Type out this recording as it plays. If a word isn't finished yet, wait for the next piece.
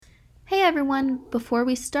Hey everyone! Before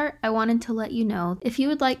we start, I wanted to let you know if you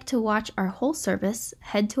would like to watch our whole service,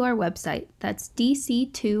 head to our website, that's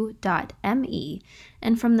dc2.me,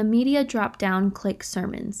 and from the media drop-down, click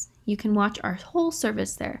Sermons. You can watch our whole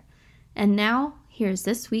service there. And now, here's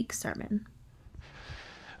this week's sermon.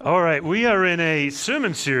 All right, we are in a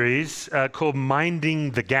sermon series called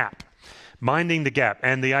Minding the Gap. Minding the Gap.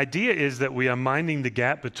 And the idea is that we are minding the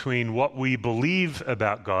gap between what we believe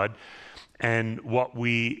about God and what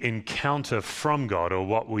we encounter from God or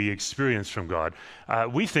what we experience from God.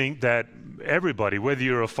 We think that everybody, whether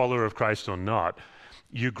you're a follower of Christ or not,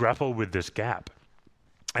 you grapple with this gap.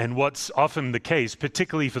 And what's often the case,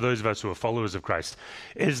 particularly for those of us who are followers of Christ,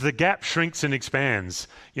 is the gap shrinks and expands,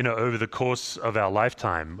 over the course of our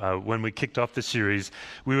lifetime. When we kicked off the series,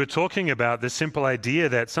 we were talking about the simple idea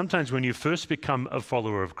that sometimes when you first become a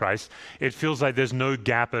follower of Christ, it feels like there's no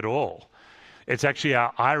gap at all. It's actually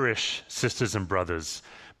our Irish sisters and brothers,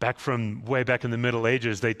 back from way back in the Middle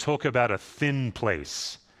Ages, they talk about a thin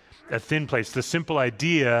place. A thin place, the simple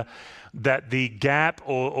idea that the gap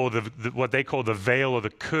or the what they call the veil or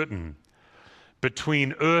the curtain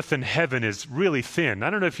between earth and heaven is really thin.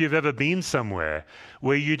 I don't know if you've ever been somewhere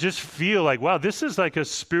where you just feel like, wow, this is like a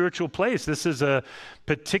spiritual place. This is a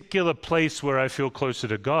particular place where I feel closer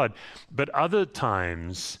to God. But other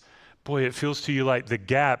times, boy, it feels to you like the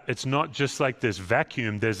gap, it's not just like this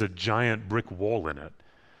vacuum, there's a giant brick wall in it,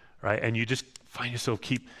 right? And you just find yourself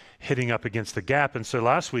keep hitting up against the gap. And so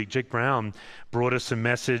last week, Jake Brown brought us a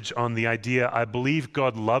message on the idea, I believe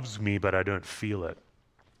God loves me, but I don't feel it.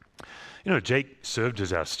 Jake served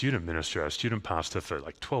as our student minister, our student pastor for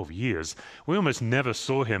like 12 years. We almost never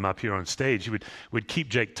saw him up here on stage. We'd keep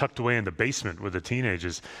Jake tucked away in the basement with the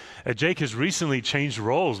teenagers. Jake has recently changed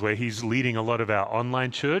roles where he's leading a lot of our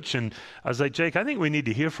online church. And I was like, Jake, I think we need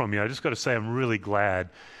to hear from you. I just got to say, I'm really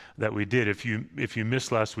glad that we did. If you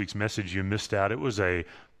missed last week's message, you missed out. It was a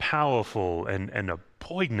powerful and a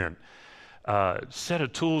poignant set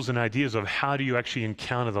of tools and ideas of how do you actually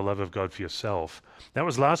encounter the love of God for yourself. That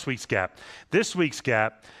was last week's gap. This week's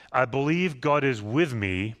gap, I believe God is with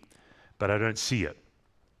me, but I don't see it.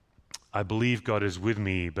 I believe God is with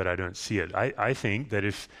me, but I don't see it. I think that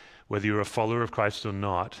whether you're a follower of Christ or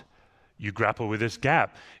not, you grapple with this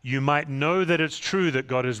gap. You might know that it's true that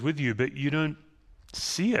God is with you, but you don't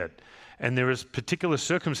see it. And there is particular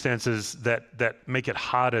circumstances that make it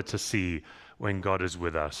harder to see when God is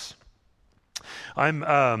with us.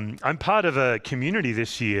 I'm part of a community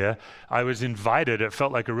this year. I was invited. It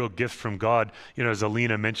felt like a real gift from God. As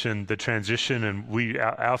Alina mentioned, the transition, and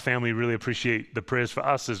our family really appreciate the prayers for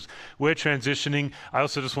us as we're transitioning. I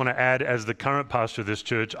also just want to add, as the current pastor of this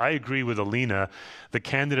church, I agree with Alina. The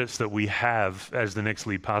candidates that we have as the next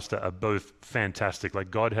lead pastor are both fantastic.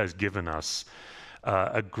 Like God has given us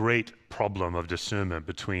a great problem of discernment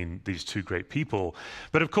between these two great people.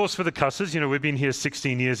 But of course, for the Cusses, we've been here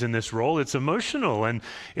 16 years in this role. It's emotional and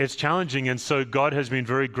it's challenging. And so God has been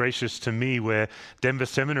very gracious to me where Denver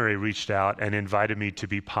Seminary reached out and invited me to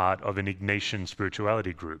be part of an Ignatian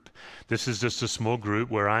spirituality group. This is just a small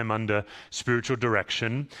group where I'm under spiritual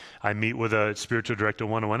direction. I meet with a spiritual director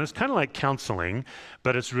one-on-one. It's kind of like counseling,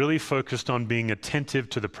 but it's really focused on being attentive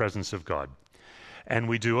to the presence of God. And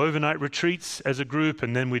we do overnight retreats as a group,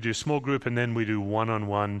 and then we do small group, and then we do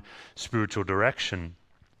one-on-one spiritual direction.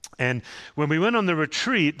 And when we went on the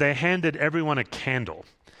retreat, they handed everyone a candle.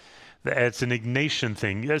 It's an Ignatian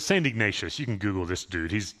thing. Saint Ignatius, you can Google this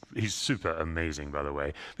dude. He's super amazing, by the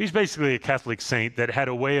way. He's basically a Catholic saint that had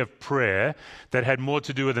a way of prayer that had more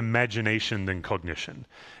to do with imagination than cognition.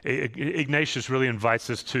 Ignatius really invites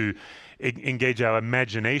us to engage our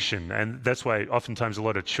imagination, and that's why oftentimes a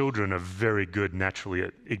lot of children are very good naturally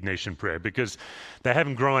at Ignatian prayer because they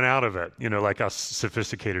haven't grown out of it, like us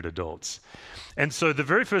sophisticated adults. And so the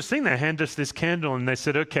very first thing, they hand us this candle and they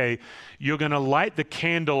said, okay, you're going to light the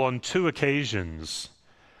candle on 2 occasions.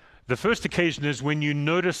 The first occasion is when you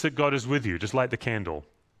notice that God is with you, just light the candle.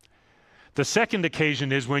 The second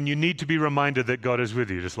occasion is when you need to be reminded that God is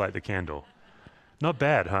with you, just light the candle. Not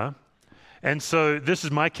bad, huh? And so this is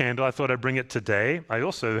my candle. I thought I'd bring it today. I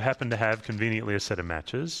also happen to have conveniently a set of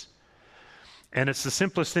matches. And it's the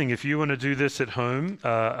simplest thing. If you want to do this at home,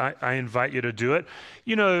 I invite you to do it.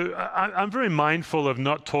 I'm very mindful of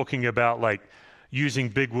not talking about like using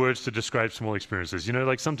big words to describe small experiences.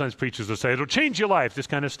 Like sometimes preachers will say, it'll change your life, this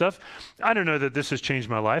kind of stuff. I don't know that this has changed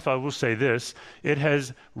my life. I will say this, it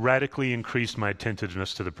has radically increased my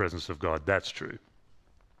attentiveness to the presence of God. That's true.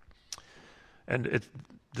 And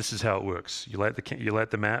this is how it works. You light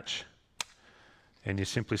the match, and you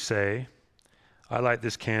simply say, I light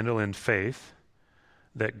this candle in faith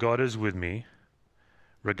that God is with me,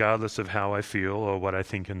 regardless of how I feel or what I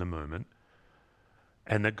think in the moment,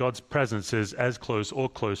 and that God's presence is as close or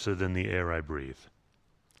closer than the air I breathe.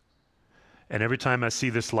 And every time I see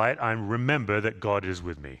this light, I remember that God is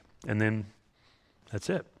with me. And then that's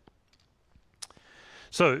it.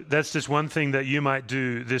 So that's just one thing that you might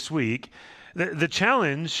do this week. The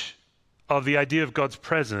challenge of the idea of God's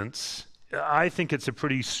presence, I think it's a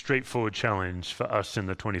pretty straightforward challenge for us in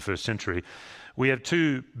the 21st century. We have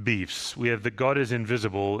two beefs. We have that God is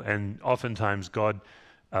invisible, and oftentimes God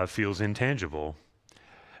feels intangible.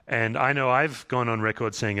 And I know I've gone on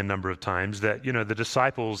record saying a number of times that, the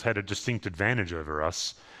disciples had a distinct advantage over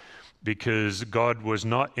us because God was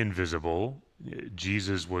not invisible.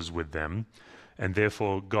 Jesus was with them. And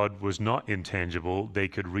therefore, God was not intangible. They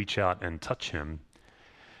could reach out and touch him.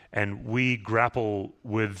 And we grapple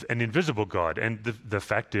with an invisible God. And the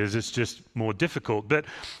fact is, it's just more difficult. But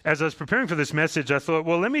as I was preparing for this message, I thought,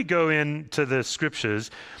 well, let me go into the scriptures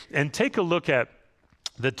and take a look at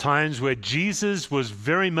the times where Jesus was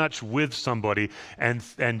very much with somebody and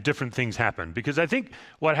different things happened. Because I think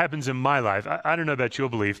what happens in my life, I don't know about your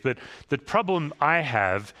belief, but the problem I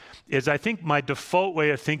have is I think my default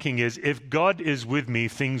way of thinking is if God is with me,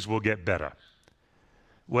 things will get better.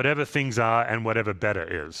 Whatever things are and whatever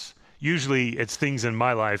better is. Usually it's things in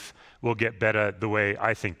my life will get better the way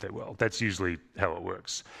I think they will. That's usually how it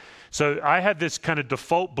works. So I have this kind of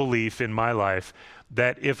default belief in my life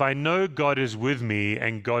that if I know God is with me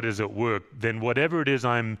and God is at work, then whatever it is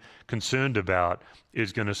I'm concerned about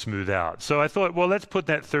is going to smooth out. So I thought, well, let's put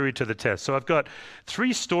that theory to the test. So I've got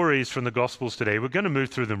 3 stories from the Gospels today. We're going to move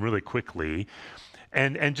through them really quickly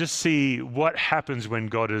and just see what happens when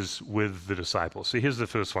God is with the disciples. So here's the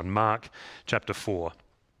first one, Mark chapter 4.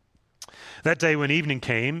 That day when evening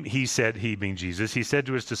came, he being Jesus, he said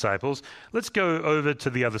to his disciples, let's go over to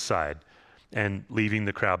the other side. And leaving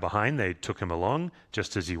the crowd behind, they took him along,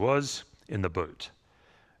 just as he was, in the boat.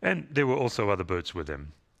 And there were also other boats with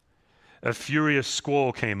him. A furious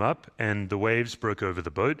squall came up, and the waves broke over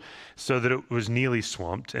the boat, so that it was nearly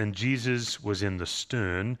swamped, and Jesus was in the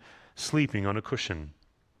stern, sleeping on a cushion.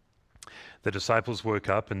 The disciples woke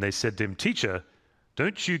up, and they said to him, Teacher,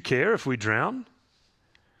 don't you care if we drown?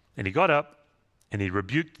 And he got up, and he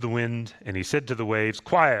rebuked the wind, and he said to the waves,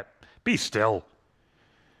 Quiet, be still.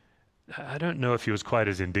 I don't know if he was quite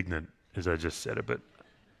as indignant as I just said it, but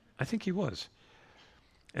I think he was.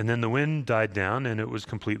 And then the wind died down, and it was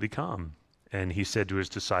completely calm. And he said to his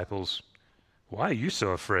disciples, Why are you so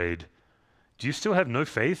afraid? Do you still have no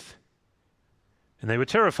faith? And they were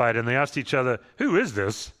terrified, and they asked each other, Who is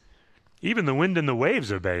this? Even the wind and the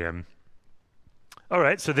waves obey him. All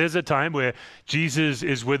right, so there's a time where Jesus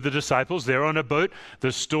is with the disciples. They're on a boat.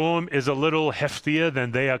 The storm is a little heftier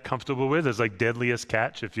than they are comfortable with. It's like Deadliest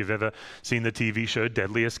Catch, if you've ever seen the TV show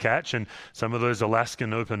Deadliest Catch. And some of those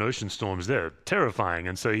Alaskan open ocean storms, they're terrifying.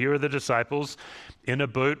 And so here are the disciples in a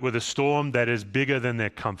boat with a storm that is bigger than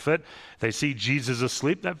their comfort. They see Jesus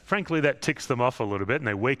asleep. Frankly, that ticks them off a little bit, and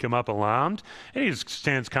they wake him up alarmed. And he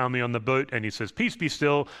stands calmly on the boat, and he says, Peace be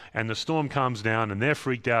still. And the storm calms down, and they're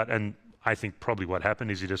freaked out. And I think probably what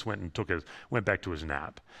happened is he just went back to his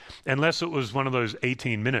nap. Unless it was one of those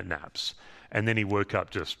 18-minute naps. And then he woke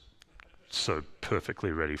up just so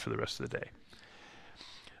perfectly ready for the rest of the day.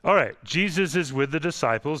 All right, Jesus is with the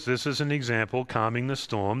disciples. This is an example, calming the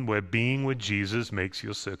storm, where being with Jesus makes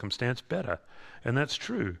your circumstance better. And that's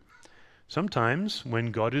true. Sometimes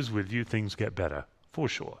when God is with you, things get better, for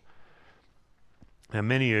sure. Now,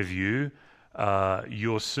 many of you,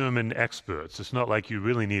 your sermon experts. It's not like you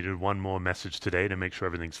really needed one more message today to make sure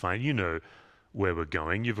everything's fine. You know where we're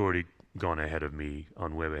going. You've already gone ahead of me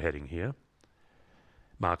on where we're heading here.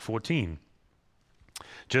 Mark 14.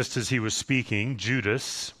 Just as he was speaking,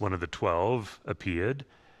 Judas, one of the 12, appeared,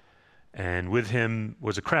 and with him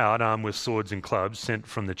was a crowd armed with swords and clubs sent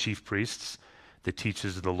from the chief priests, the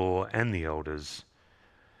teachers of the law, and the elders.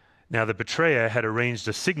 Now the betrayer had arranged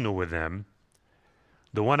a signal with them.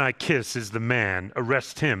 The one I kiss is the man.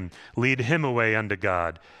 Arrest him. Lead him away under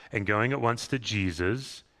guard. And going at once to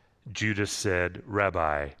Jesus, Judas said,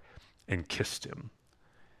 Rabbi, and kissed him.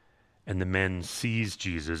 And the men seized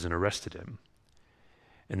Jesus and arrested him.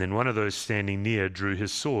 And then one of those standing near drew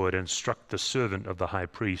his sword and struck the servant of the high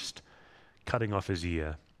priest, cutting off his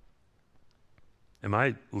ear. Am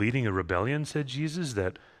I leading a rebellion, said Jesus,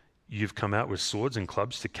 that you've come out with swords and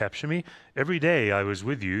clubs to capture me? Every day I was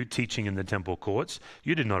with you, teaching in the temple courts.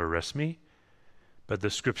 You did not arrest me, but the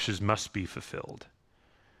scriptures must be fulfilled.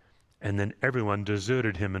 And then everyone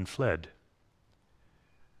deserted him and fled.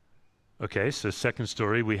 Okay, so second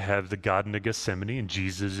story, we have the Garden of Gethsemane, and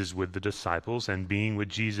Jesus is with the disciples, and being with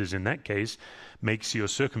Jesus in that case makes your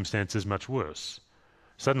circumstances much worse.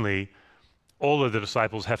 Suddenly, all of the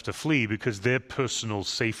disciples have to flee because their personal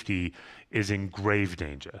safety is in grave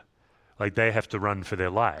danger. Like they have to run for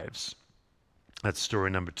their lives. That's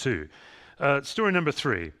story number 2. Story number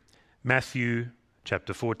 3, Matthew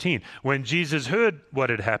chapter 14. When Jesus heard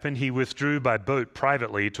what had happened, he withdrew by boat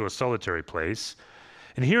privately to a solitary place.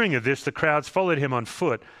 And hearing of this, the crowds followed him on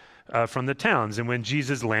foot from the towns. And when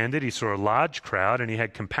Jesus landed, he saw a large crowd, and he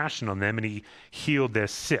had compassion on them, and he healed their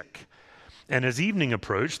sick. And as evening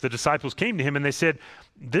approached, the disciples came to him, and they said,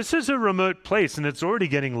 "This is a remote place, and it's already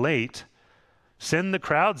getting late. Send the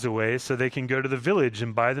crowds away so they can go to the village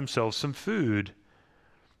and buy themselves some food."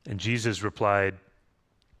 And Jesus replied,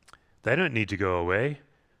 "They don't need to go away.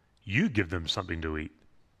 You give them something to eat."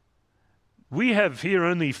 "We have here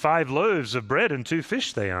only 5 loaves of bread and 2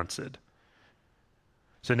 fish," they answered.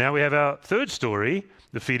 So now we have our third story,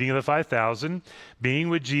 the feeding of the 5,000. Being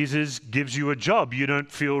with Jesus gives you a job you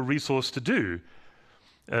don't feel resourced to do.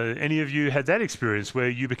 Any of you had that experience where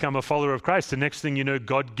you become a follower of Christ? The next thing you know,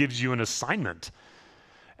 God gives you an assignment.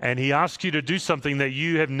 And he asks you to do something that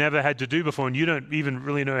you have never had to do before, and you don't even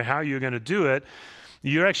really know how you're going to do it.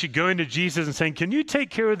 You're actually going to Jesus and saying, "Can you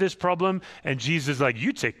take care of this problem?" And Jesus is like,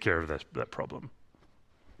 "You take care of that problem."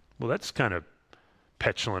 Well, that's kind of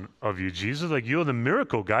petulant of you, Jesus. Like, you're the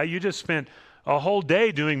miracle guy. You just spent a whole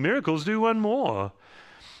day doing miracles. Do one more.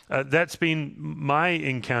 That's been my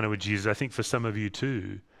encounter with Jesus, I think for some of you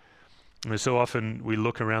too. And so often we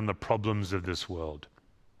look around the problems of this world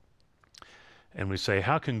and we say,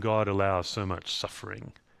 how can God allow so much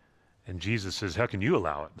suffering? And Jesus says, how can you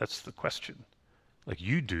allow it? That's the question. Like,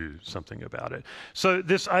 you do something about it. So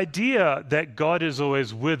this idea that God is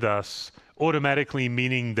always with us, automatically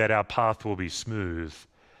meaning that our path will be smooth,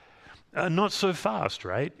 not so fast,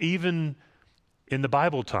 right? Even in the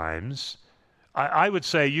Bible times, I would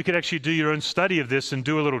say you could actually do your own study of this and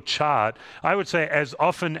do a little chart. I would say as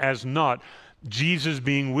often as not, Jesus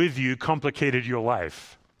being with you complicated your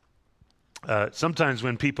life. Sometimes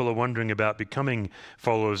when people are wondering about becoming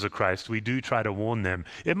followers of Christ, we do try to warn them.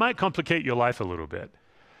 It might complicate your life a little bit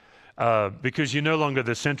because you're no longer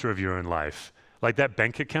the center of your own life. Like that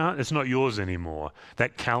bank account, it's not yours anymore.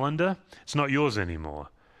 That calendar, it's not yours anymore.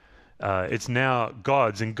 It's now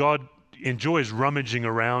God's, and God enjoys rummaging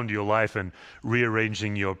around your life and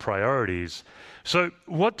rearranging your priorities. So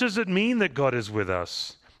what does it mean that God is with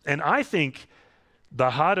us? And I think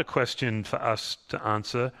the harder question for us to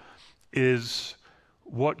answer is,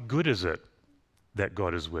 what good is it that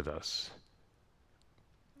God is with us?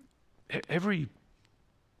 Every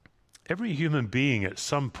human being at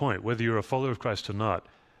some point, whether you're a follower of Christ or not,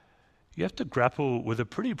 you have to grapple with a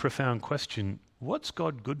pretty profound question: what's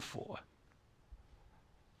God good for?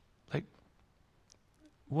 Like,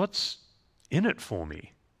 what's in it for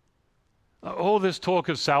me? All this talk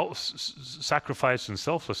of sacrifice and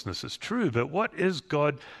selflessness is true, but what is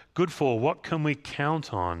God good for? What can we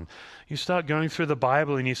count on? You start going through the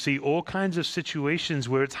Bible and you see all kinds of situations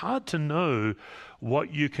where it's hard to know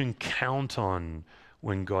what you can count on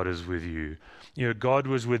when God is with you. You know, God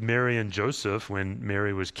was with Mary and Joseph when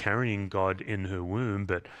Mary was carrying God in her womb,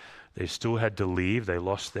 but they still had to leave. They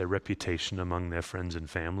lost their reputation among their friends and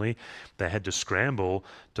family. They had to scramble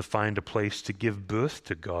to find a place to give birth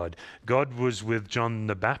to God. God was with John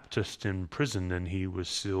the Baptist in prison, and he was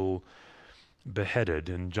still beheaded.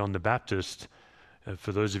 And John the Baptist,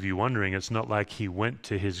 for those of you wondering, it's not like he went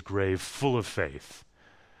to his grave full of faith.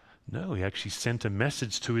 No, he actually sent a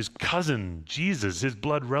message to his cousin, Jesus, his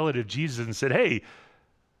blood relative, Jesus, and said, "Hey,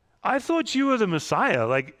 I thought you were the Messiah.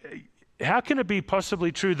 Like, how can it be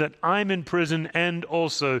possibly true that I'm in prison and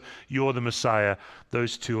also you're the Messiah?"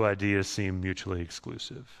 Those two ideas seem mutually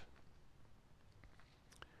exclusive.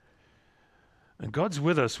 And God's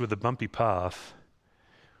with us with a bumpy path.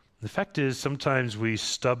 The fact is, sometimes we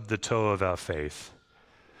stub the toe of our faith.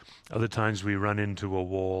 Other times we run into a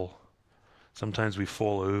wall. Sometimes we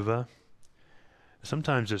fall over.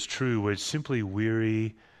 Sometimes it's true, we're simply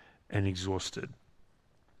weary and exhausted.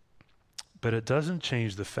 But it doesn't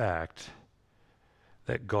change the fact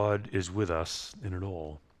that God is with us in it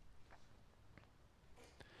all.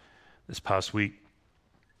 This past week,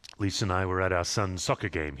 Lisa and I were at our son's soccer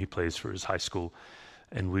game. He plays for his high school,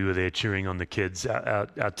 and we were there cheering on the kids.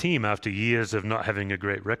 Our team, after years of not having a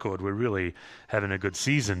great record, we're really having a good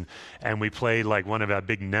season. And we played like one of our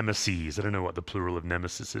big nemesis. I don't know what the plural of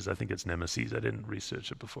nemesis is. I think it's nemesis. I didn't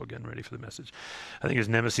research it before getting ready for the message. I think it's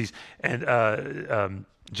nemesis. And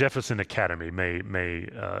Jefferson Academy,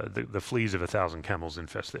 the fleas of 1,000 camels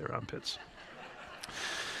infest their armpits.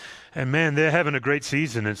 And man, they're having a great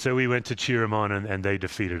season. And so we went to cheer them on, and they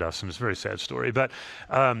defeated us. And it's a very sad story. But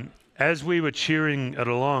as we were cheering it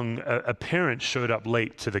along, a parent showed up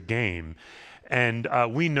late to the game. And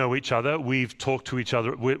we know each other. We've talked to each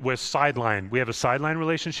other. We're sideline. We have a sideline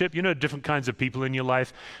relationship. You know, different kinds of people in your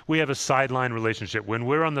life. We have a sideline relationship. When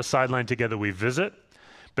we're on the sideline together, we visit.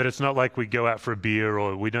 But it's not like we go out for a beer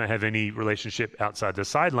or we don't have any relationship outside the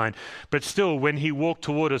sideline. But still, when he walked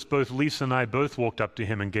toward us, both Lisa and I both walked up to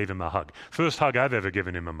him and gave him a hug. First hug I've ever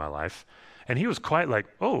given him in my life. And he was quite like,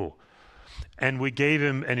 oh. And we gave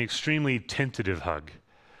him an extremely tentative hug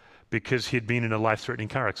because he'd been in a life-threatening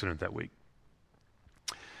car accident that week.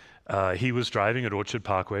 He was driving at Orchard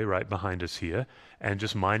Parkway right behind us here and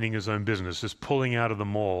just minding his own business, just pulling out of the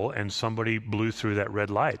mall, and somebody blew through that red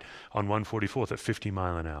light on 144th at 50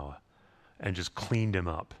 mile an hour and just cleaned him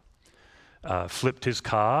up. Flipped his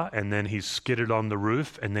car, and then he skidded on the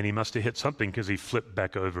roof, and then he must have hit something because he flipped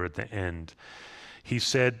back over at the end. He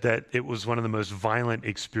said that it was one of the most violent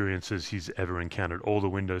experiences he's ever encountered. All the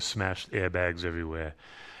windows smashed, airbags everywhere,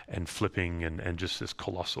 and flipping, and just this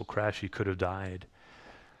colossal crash. He could have died.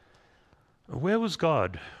 Where was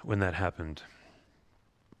God when that happened?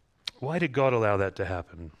 Why did God allow that to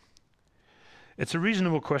happen? It's a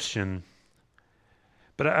reasonable question,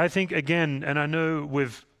 but I think, again, and I know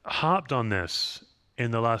we've harped on this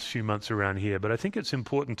in the last few months around here, but I think it's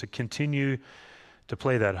important to continue to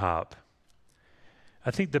play that harp.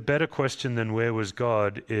 I think the better question than where was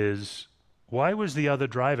God is, why was the other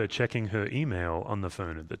driver checking her email on the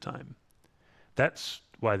phone at the time? That's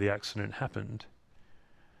why the accident happened.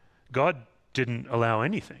 God didn't allow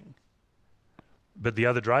anything, but the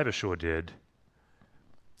other driver sure did,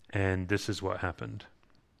 and this is what happened.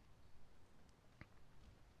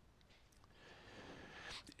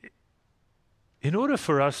 In order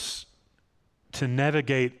for us to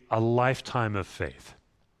navigate a lifetime of faith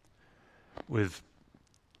with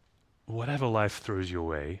whatever life throws your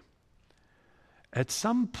way, at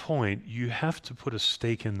some point you have to put a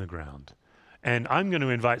stake in the ground. And I'm going to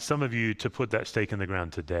invite some of you to put that stake in the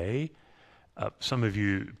ground today. Some of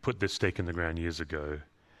you put this stake in the ground years ago.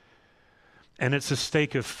 And it's a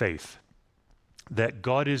stake of faith that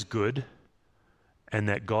God is good and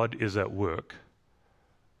that God is at work,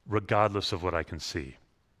 regardless of what I can see.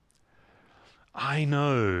 I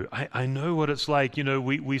know what it's like. You know,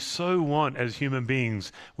 we so want, as human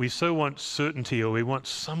beings, we so want certainty, or we want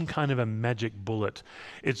some kind of a magic bullet.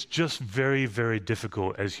 It's just very, very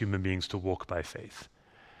difficult as human beings to walk by faith.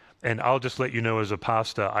 And I'll just let you know, as a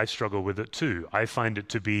pastor, I struggle with it too. I find it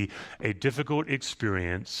to be a difficult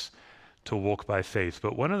experience to walk by faith.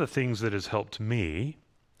 But one of the things that has helped me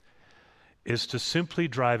is to simply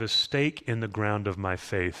drive a stake in the ground of my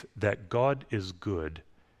faith that God is good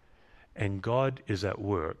and God is at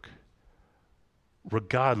work,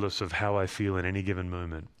 regardless of how I feel in any given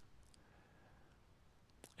moment,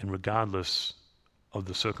 and regardless of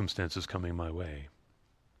the circumstances coming my way.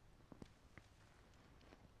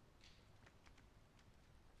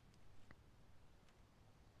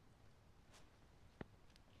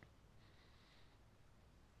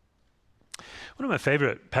 One of my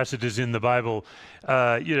favorite passages in the Bible,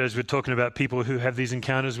 as we're talking about people who have these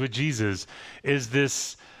encounters with Jesus, is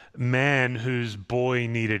this man whose boy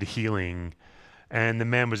needed healing. And the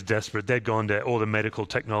man was desperate. They'd gone to all the medical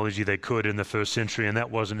technology they could in the first century, and that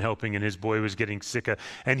wasn't helping, and his boy was getting sicker.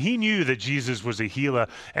 And he knew that Jesus was a healer,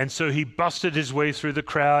 and so he busted his way through the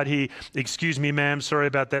crowd. He, "Excuse me, ma'am, sorry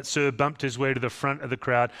about that, sir," bumped his way to the front of the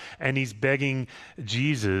crowd, and he's begging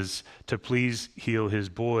Jesus to please heal his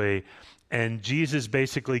boy. And Jesus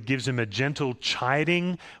basically gives him a gentle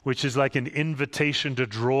chiding, which is like an invitation to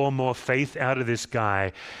draw more faith out of this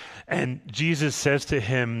guy. And Jesus says to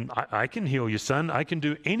him, I can heal you, son. I can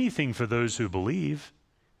do anything for those who believe.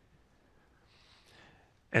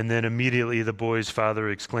 And then immediately the boy's father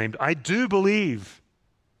exclaimed, "I do believe.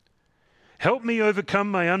 Help me overcome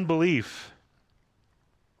my unbelief."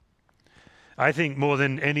 I think more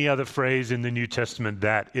than any other phrase in the New Testament,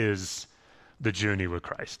 that is the journey with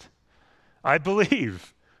Christ. I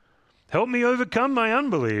believe. Help me overcome my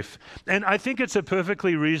unbelief. And I think it's a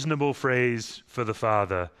perfectly reasonable phrase for the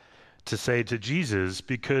Father to say to Jesus,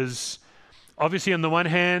 because obviously on the one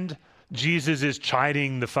hand, Jesus is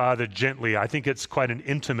chiding the Father gently. I think it's quite an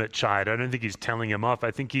intimate chide. I don't think he's telling him off. I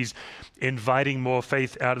think he's inviting more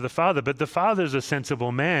faith out of the Father. But the Father's a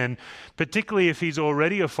sensible man, particularly if he's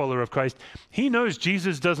already a follower of Christ. He knows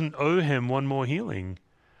Jesus doesn't owe him one more healing.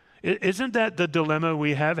 Isn't that the dilemma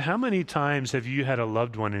we have? How many times have you had a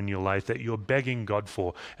loved one in your life that you're begging God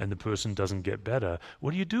for and the person doesn't get better?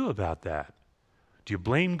 What do you do about that? Do you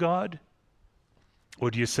blame God?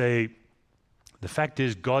 Or do you say, the fact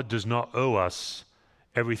is God does not owe us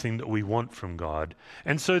everything that we want from God.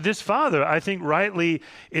 And so this father, I think rightly,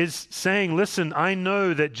 is saying, listen, I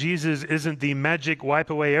know that Jesus isn't the magic wipe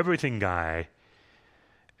away everything guy.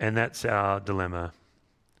 And that's our dilemma.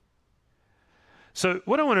 So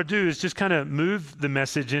what I want to do is just kind of move the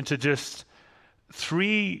message into just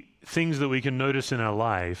 3 things that we can notice in our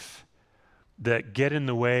life that get in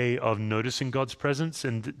the way of noticing God's presence,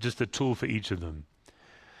 and just a tool for each of them.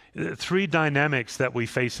 3 dynamics that we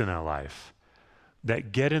face in our life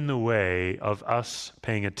that get in the way of us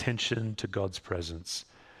paying attention to God's presence.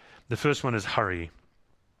 The first one is hurry.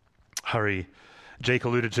 Hurry. Jake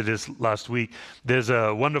alluded to this last week. There's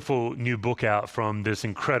a wonderful new book out from this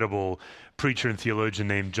incredible preacher and theologian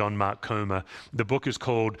named John Mark Comer. The book is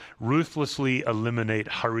called Ruthlessly Eliminate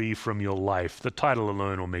Hurry from Your Life. The title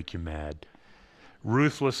alone will make you mad.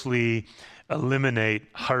 Ruthlessly eliminate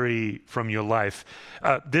hurry from your life.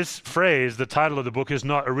 This phrase, the title of the book, is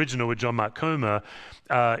not original with John Mark Comer.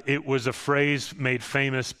 It was a phrase made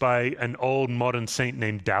famous by an old modern saint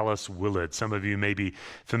named Dallas Willard. Some of you may be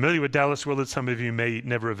familiar with Dallas Willard. Some of you may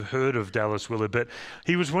never have heard of Dallas Willard, but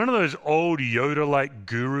he was one of those old Yoda-like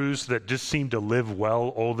gurus that just seemed to live well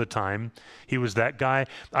all the time. He was that guy.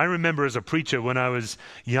 I remember as a preacher when I was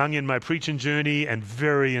young in my preaching journey and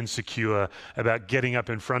very insecure about getting up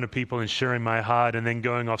in front of people and sharing my heart and then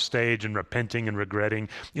going off stage and repenting and regretting.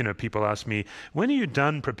 You know, people ask me, when are you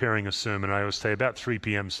done preparing a sermon? I always say about 3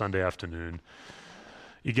 p.m. Sunday afternoon.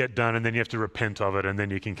 You get done and then you have to repent of it, and then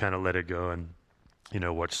you can kind of let it go and, you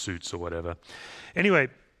know, watch Suits or whatever. Anyway,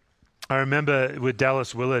 I remember with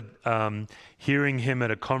Dallas Willard hearing him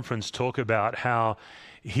at a conference talk about how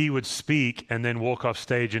he would speak and then walk off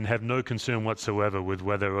stage and have no concern whatsoever with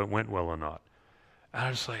whether it went well or not. And I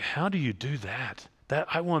was like, how do you do that?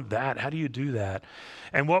 I want that. How do you do that?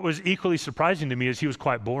 And what was equally surprising to me is he was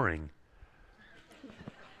quite boring.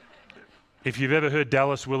 If you've ever heard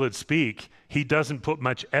Dallas Willard speak, he doesn't put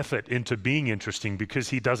much effort into being interesting because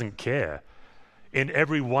he doesn't care in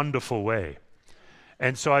every wonderful way.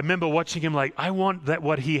 And so I remember watching him like, I want that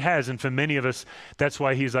what he has. And for many of us, that's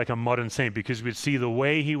why he's like a modern saint, because we'd see the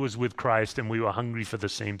way he was with Christ and we were hungry for the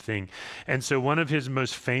same thing. And so one of his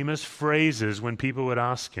most famous phrases when people would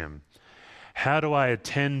ask him, how do I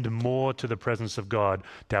attend more to the presence of God?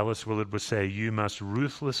 Dallas Willard would say, you must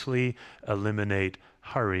ruthlessly eliminate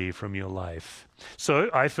hurry from your life. So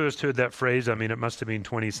I first heard that phrase, it must have been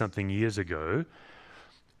 20-something years ago.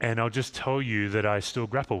 And I'll just tell you that I still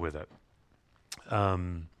grapple with it.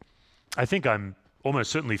 I think I'm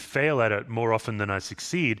almost certainly fail at it more often than I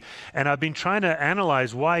succeed. And I've been trying to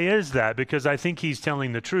analyze why is that, because I think he's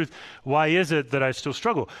telling the truth. Why is it that I still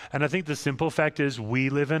struggle? And I think the simple fact is we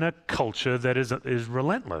live in a culture that is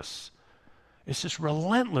relentless. It's just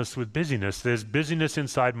relentless with busyness. There's busyness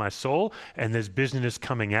inside my soul, and there's busyness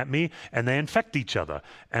coming at me, and they infect each other.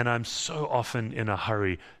 And I'm so often in a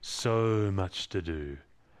hurry, so much to do.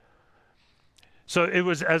 So it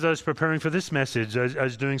was, as I was preparing for this message, I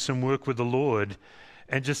was doing some work with the Lord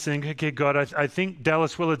and just saying, okay, God, I think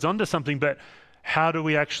Dallas Willard's onto something, but how do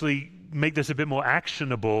we actually make this a bit more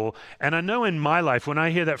actionable? And I know in my life, when I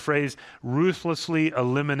hear that phrase, ruthlessly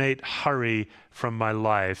eliminate hurry from my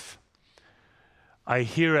life, I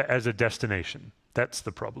hear it as a destination. That's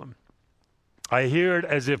the problem. I hear it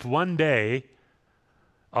as if one day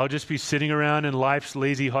I'll just be sitting around in life's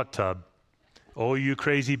lazy hot tub, all you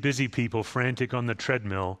crazy busy people frantic on the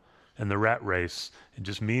treadmill and the rat race, and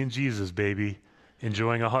just me and Jesus, baby,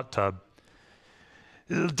 enjoying a hot tub.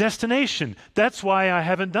 Destination. That's why I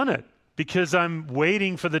haven't done it, because I'm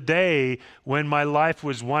waiting for the day when my life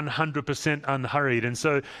was 100% unhurried. And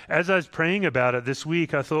so as I was praying about it this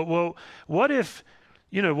week, I thought, well, what if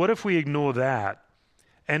we ignore that?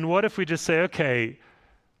 And what if we just say, okay,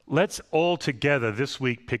 let's all together this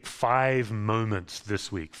week pick 5 moments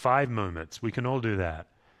this week. 5 moments. We can all do that.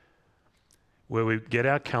 Where we get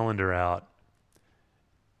our calendar out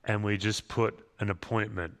and we just put an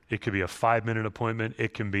appointment. It could be a 5-minute appointment.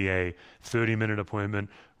 It can be a 30-minute appointment.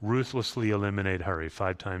 Ruthlessly eliminate hurry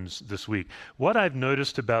 5 times this week. What I've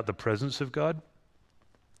noticed about the presence of God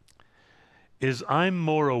is I'm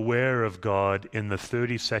more aware of God in the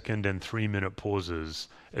 30-second and 3-minute pauses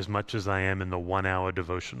as much as I am in the 1-hour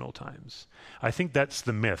devotional times. I think that's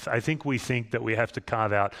the myth. I think we think that we have to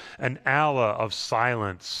carve out an hour of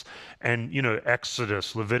silence and,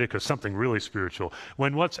 Exodus, Leviticus, something really spiritual,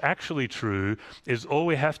 when what's actually true is all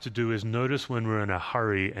we have to do is notice when we're in a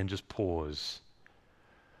hurry and just pause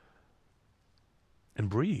and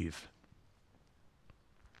breathe.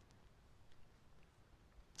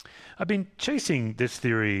 I've been chasing this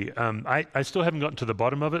theory. I still haven't gotten to the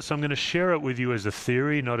bottom of it, so I'm going to share it with you as a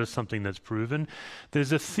theory, not as something that's proven.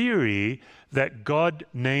 There's a theory that God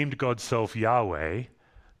named God's self Yahweh,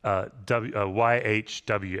 YHWH,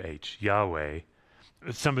 Yahweh.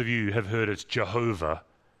 Some of you have heard it's Jehovah.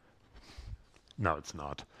 No, it's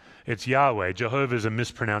not. It's Yahweh. Jehovah is a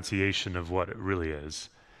mispronunciation of what it really is.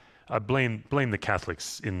 I blame the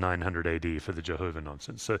Catholics in 900 AD for the Jehovah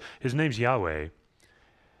nonsense. So his name's Yahweh.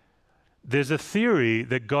 There's a theory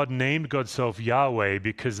that God named God's self Yahweh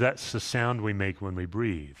because that's the sound we make when we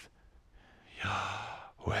breathe.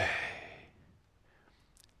 Yahweh.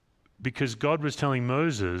 Because God was telling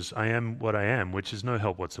Moses, I am what I am, which is no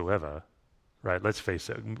help whatsoever. Right, let's face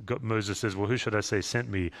it. Moses says, well, who should I say sent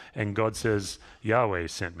me? And God says, Yahweh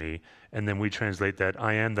sent me. And then we translate that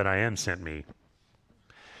I am sent me.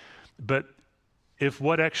 But if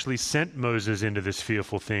what actually sent Moses into this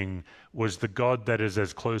fearful thing was the God that is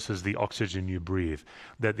as close as the oxygen you breathe,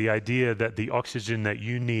 that the idea that the oxygen that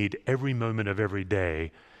you need every moment of every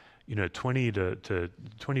day, 20 to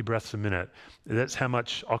 20 breaths a minute, that's how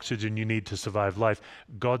much oxygen you need to survive life.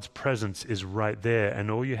 God's presence is right there,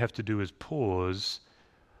 and all you have to do is pause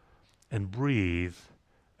and breathe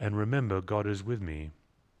and remember God is with me.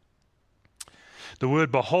 The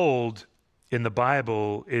word behold in the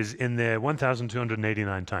Bible is in there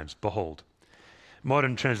 1,289 times, behold.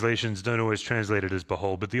 Modern translations don't always translate it as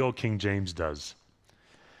behold, but the old King James does.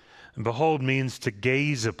 And behold means to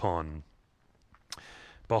gaze upon.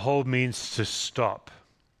 Behold means to stop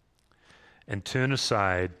and turn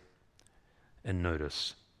aside and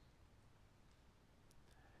notice.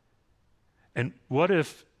 And what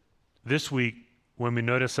if this week, when we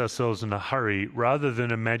notice ourselves in a hurry, rather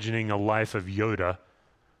than imagining a life of Yoda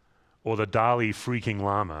or the Dalai freaking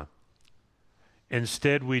Lama,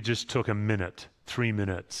 instead we just took a minute, 3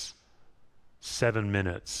 minutes, 7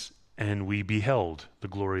 minutes, and we beheld the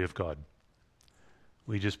glory of God.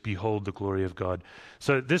 We just behold the glory of God.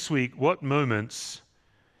 So this week, what moments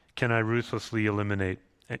can I ruthlessly eliminate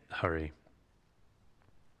hurry?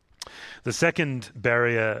 The second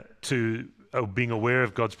barrier to being aware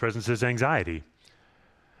of God's presence is anxiety.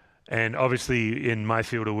 And obviously, in my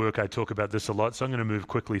field of work, I talk about this a lot, so I'm going to move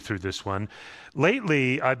quickly through this one.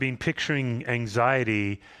 Lately, I've been picturing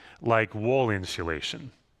anxiety like wall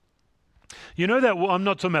insulation. You know that I'm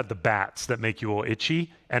not talking about the bats that make you all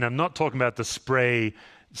itchy, and I'm not talking about the spray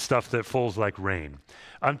stuff that falls like rain.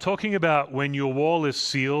 I'm talking about when your wall is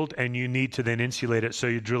sealed and you need to then insulate it, so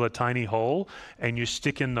you drill a tiny hole and you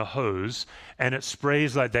stick in the hose and it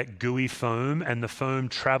sprays like that gooey foam, and the foam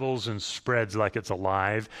travels and spreads like it's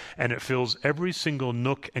alive, and it fills every single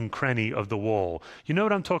nook and cranny of the wall. You know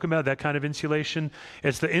what I'm talking about, that kind of insulation?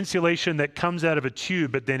 It's the insulation that comes out of a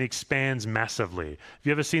tube but then expands massively. Have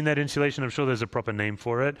you ever seen that insulation? I'm sure there's a proper name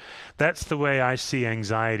for it. That's the way I see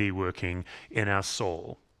anxiety working in our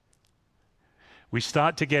soul. We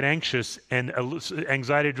start to get anxious, and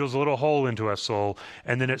anxiety drills a little hole into our soul,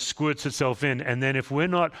 and then it squirts itself in. And then if we're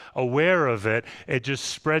not aware of it, it just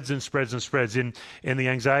spreads and spreads and spreads. In the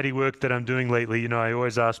anxiety work that I'm doing lately, I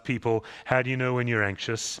always ask people, how do you know when you're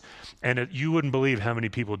anxious? And you wouldn't believe how many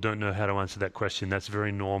people don't know how to answer that question. That's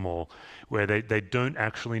very normal, where they don't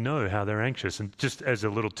actually know how they're anxious. And just as a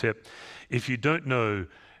little tip, if you don't know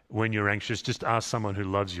when you're anxious, just ask someone who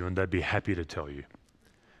loves you, and they'd be happy to tell you.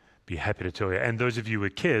 Be happy to tell you. And those of you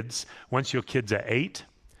with kids, once your kids are 8,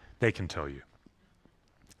 they can tell you.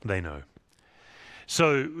 They know.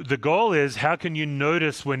 So the goal is, how can you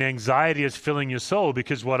notice when anxiety is filling your soul?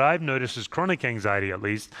 Because what I've noticed is chronic anxiety, at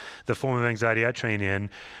least, the form of anxiety I train in,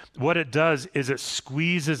 what it does is it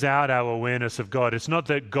squeezes out our awareness of God. It's not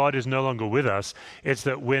that God is no longer with us. It's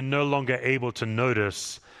that we're no longer able to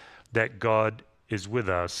notice that God is with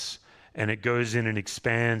us. And it goes in and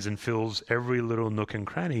expands and fills every little nook and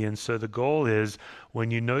cranny. And so the goal is,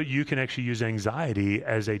 when you can actually use anxiety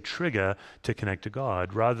as a trigger to connect to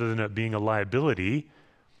God, rather than it being a liability,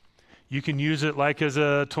 you can use it like as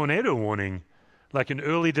a tornado warning, like an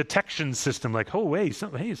early detection system, like, oh, wait,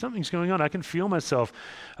 something's going on. I can feel myself.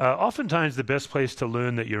 Oftentimes, the best place to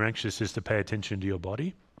learn that you're anxious is to pay attention to your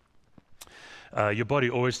body. Your body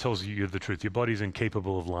always tells you the truth. Your body's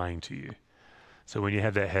incapable of lying to you. So when you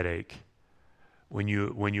have that headache, when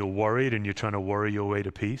you're worried and you're trying to worry your way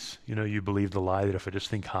to peace, you believe the lie that if I just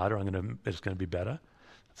think harder, it's going to be better.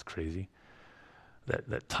 That's crazy.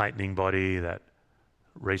 That tightening body, that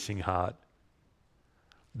racing heart.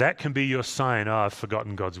 That can be your sign, I've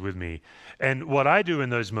forgotten God's with me. And what I do in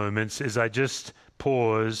those moments is I just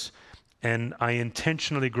pause and I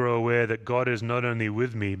intentionally grow aware that God is not only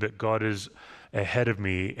with me, but God is ahead of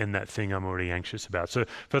me in that thing I'm already anxious about. So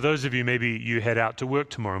for those of you, maybe you head out to work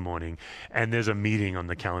tomorrow morning and there's a meeting on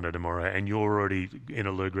the calendar tomorrow and you're already in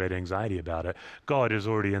a low-grade anxiety about it. God is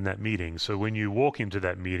already in that meeting. So when you walk into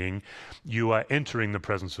that meeting, you are entering the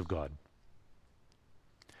presence of God.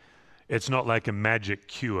 It's not like a magic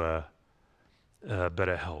cure, but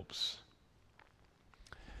it helps.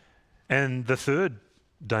 And the third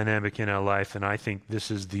dynamic in our life, and I think this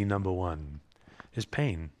is the number one, is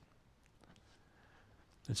pain.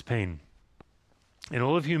 It's pain. In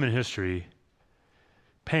all of human history,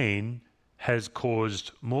 pain has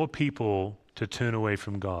caused more people to turn away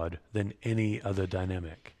from God than any other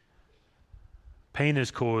dynamic. Pain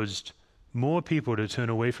has caused more people to turn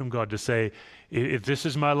away from God, to say, if this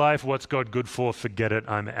is my life, what's God good for? Forget it,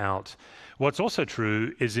 I'm out. What's also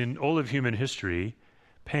true is in all of human history,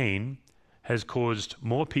 pain has caused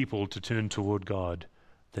more people to turn toward God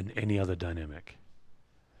than any other dynamic.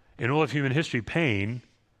 In all of human history, pain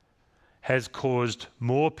has caused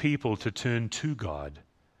more people to turn to God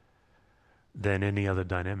than any other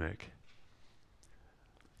dynamic.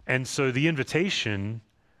 And so the invitation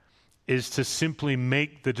is to simply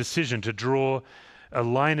make the decision, to draw a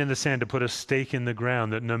line in the sand, to put a stake in the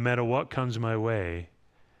ground, that no matter what comes my way,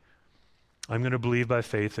 I'm going to believe by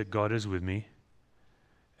faith that God is with me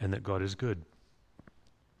and that God is good.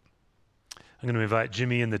 I'm going to invite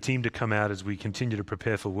Jimmy and the team to come out as we continue to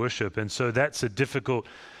prepare for worship. And so that's a difficult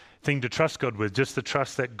thing to trust God with, just the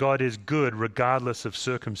trust that God is good regardless of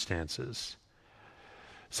circumstances.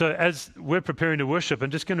 So as we're preparing to worship,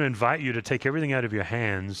 I'm just going to invite you to take everything out of your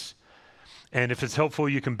hands. And if it's helpful,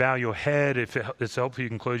 you can bow your head. If it's helpful, you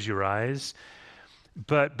can close your eyes.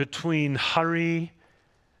 But between hurry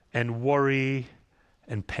and worry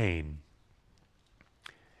and pain,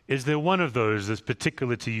 is there one of those that's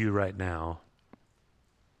particular to you right now?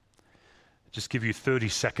 Just give you 30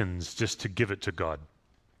 seconds just to give it to God.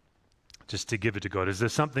 Just to give it to God. Is there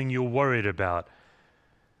something you're worried about?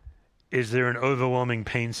 Is there an overwhelming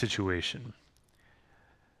pain situation?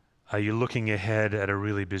 Are you looking ahead at a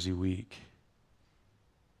really busy week?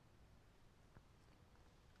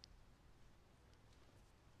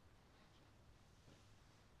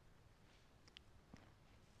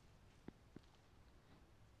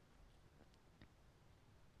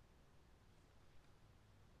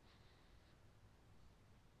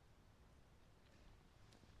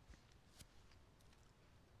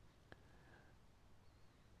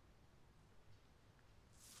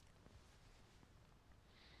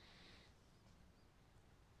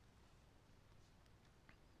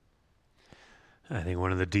 I think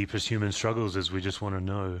one of the deepest human struggles is we just want to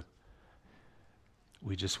know.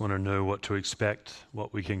 We just want to know what to expect,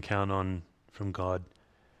 what we can count on from God.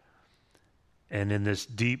 And in this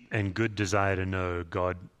deep and good desire to know,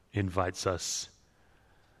 God invites us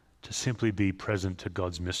to simply be present to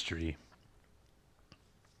God's mystery.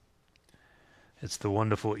 It's the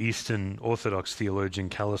wonderful Eastern Orthodox theologian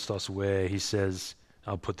Kallistos Ware. He says,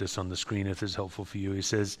 I'll put this on the screen if it's helpful for you. He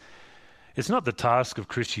says, it's not the task of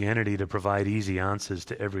Christianity to provide easy answers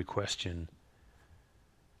to every question,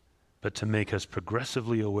 but to make us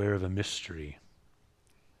progressively aware of a mystery.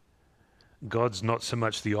 God's not so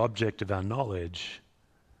much the object of our knowledge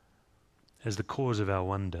as the cause of our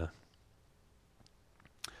wonder.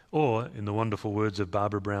 Or, in the wonderful words of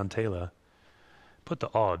Barbara Brown Taylor, put the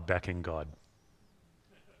odd back in God.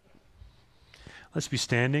 Let's be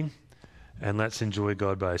standing and let's enjoy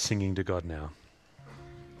God by singing to God now.